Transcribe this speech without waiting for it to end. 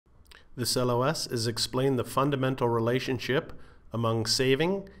This LOS is explain the fundamental relationship among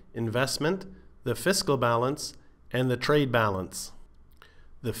saving, investment, the fiscal balance, and the trade balance.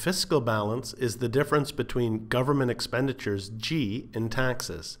 The fiscal balance is the difference between government expenditures, G, and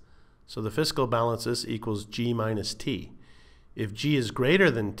taxes. So the fiscal balance equals G minus T. If G is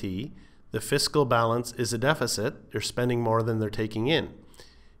greater than T, the fiscal balance is a deficit. They're spending more than they're taking in.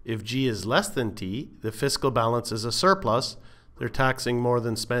 If G is less than T, the fiscal balance is a surplus. They're taxing more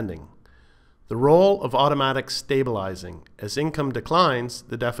than spending. The role of automatic stabilizing. As income declines,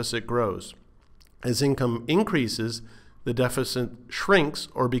 the deficit grows. As income increases, the deficit shrinks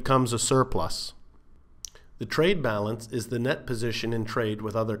or becomes a surplus. The trade balance is the net position in trade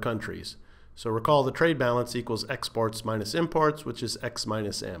with other countries. So recall the trade balance equals exports minus imports, which is X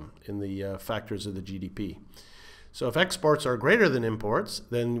minus M in the factors of the GDP. So if exports are greater than imports,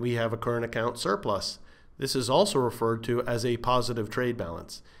 then we have a current account surplus. This is also referred to as a positive trade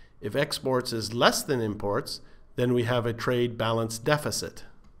balance. If exports is less than imports, then we have a trade balance deficit.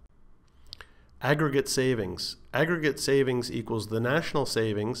 Aggregate savings. Aggregate savings equals the national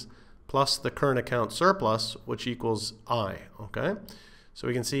savings plus the current account surplus, which equals I, okay? So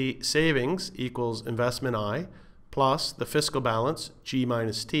we can see savings equals investment I plus the fiscal balance, G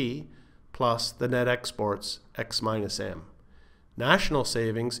minus T, plus the net exports, X minus M. National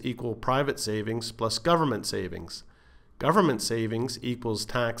savings equal private savings plus government savings. Government savings equals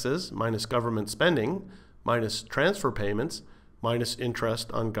taxes minus government spending minus transfer payments minus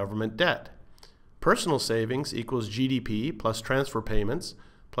interest on government debt. Personal savings equals GDP plus transfer payments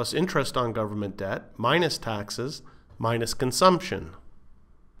plus interest on government debt minus taxes minus consumption.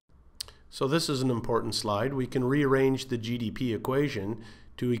 So this is an important slide. We can rearrange the GDP equation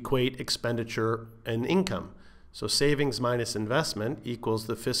to equate expenditure and income. So savings minus investment equals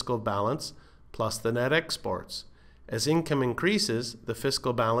the fiscal balance plus the net exports. As income increases, the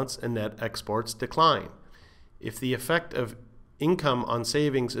fiscal balance and net exports decline. If the effect of income on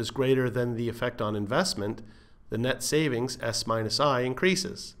savings is greater than the effect on investment, the net savings, S minus I,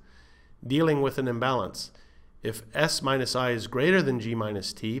 increases. Dealing with an imbalance. If S minus I is greater than G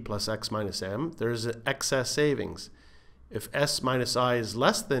minus T plus X minus M, there is an excess savings. If S minus I is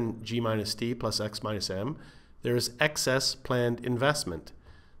less than G minus T plus X minus M, there is excess planned investment.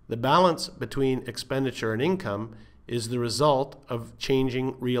 The balance between expenditure and income is the result of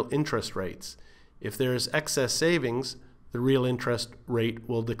changing real interest rates. If there is excess savings, the real interest rate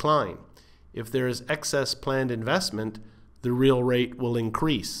will decline. If there is excess planned investment, the real rate will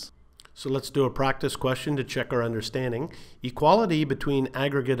increase. So let's do a practice question to check our understanding. Equality between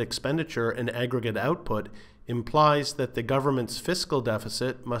aggregate expenditure and aggregate output implies that the government's fiscal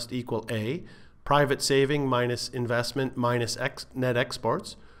deficit must equal A, private saving minus investment minus net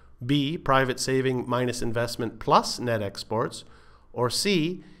exports, B, private saving minus investment plus net exports, or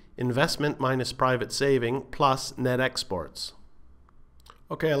C, investment minus private saving plus net exports.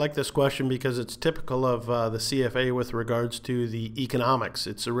 Okay, I like this question because it's typical of the CFA with regards to the economics.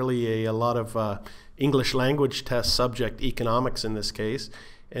 It's really a lot of English language test subject, economics in this case.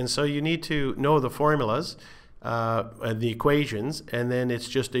 And so you need to know the formulas, the equations, and then it's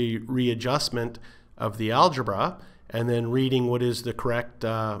just a readjustment of the algebra, and then reading what is the correct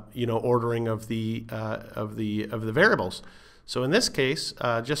ordering of the variables. So in this case,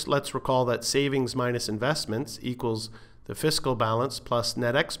 just let's recall that savings minus investments equals the fiscal balance plus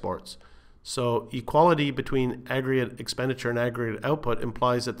net exports. So equality between aggregate expenditure and aggregate output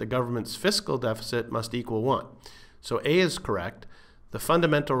implies that the government's fiscal deficit must equal 1. So A is correct. The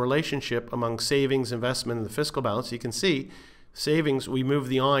fundamental relationship among savings, investment, and the fiscal balance, you can see savings, we move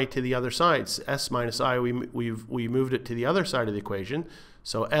the I to the other side. S minus I, we moved it to the other side of the equation.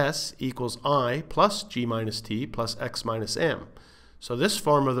 So S equals I plus G minus T plus X minus M. So this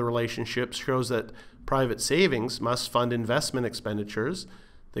form of the relationship shows that private savings must fund investment expenditures,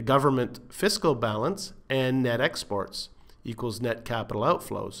 the government fiscal balance, and net exports equals net capital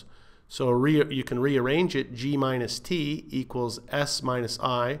outflows. So you can rearrange it. G minus T equals S minus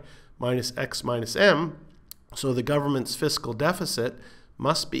I minus X minus M. So the government's fiscal deficit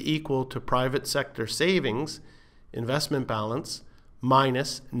must be equal to private sector savings, investment balance,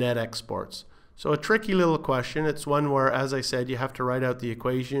 minus net exports. So a tricky little question. It's one where, as I said, you have to write out the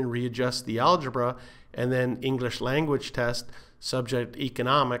equation, readjust the algebra, and then English language test, subject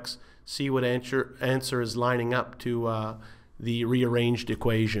economics, see what answer is lining up to the rearranged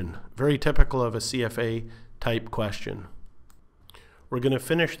equation. Very typical of a CFA type question. We're going to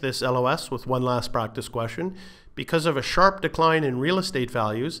finish this LOS with one last practice question. Because of a sharp decline in real estate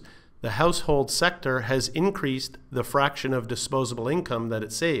values, the household sector has increased the fraction of disposable income that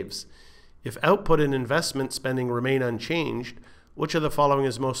it saves. If output and investment spending remain unchanged, Which of the following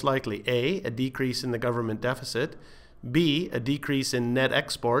is most likely? A decrease in the government deficit, B, a decrease in net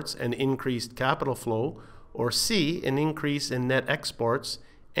exports and increased capital flow, or C, an increase in net exports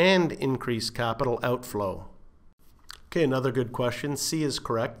and increased capital outflow. Okay, another good question. C is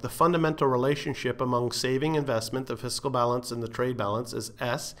correct. The fundamental relationship among saving, investment, the fiscal balance, and the trade balance is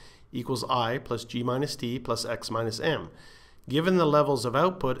S equals I plus G minus T plus X minus M. Given the levels of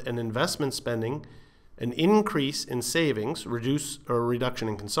output and investment spending, an increase in savings, reduction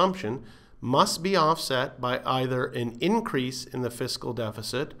in consumption, must be offset by either an increase in the fiscal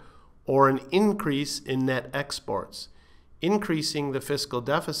deficit or an increase in net exports. Increasing the fiscal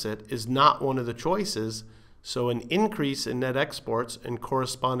deficit is not one of the choices, so an increase in net exports and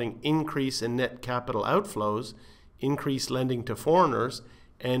corresponding increase in net capital outflows, increased lending to foreigners,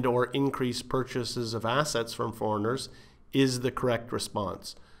 and or increased purchases of assets from foreigners is the correct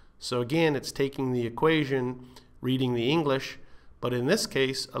response. So again, it's taking the equation, reading the English, but in this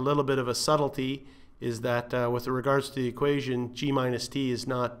case, a little bit of a subtlety is that with regards to the equation, G minus T is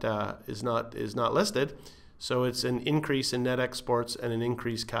not listed. So it's an increase in net exports and an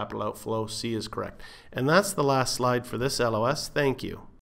increased capital outflow. C is correct. And that's the last slide for this LOS. Thank you.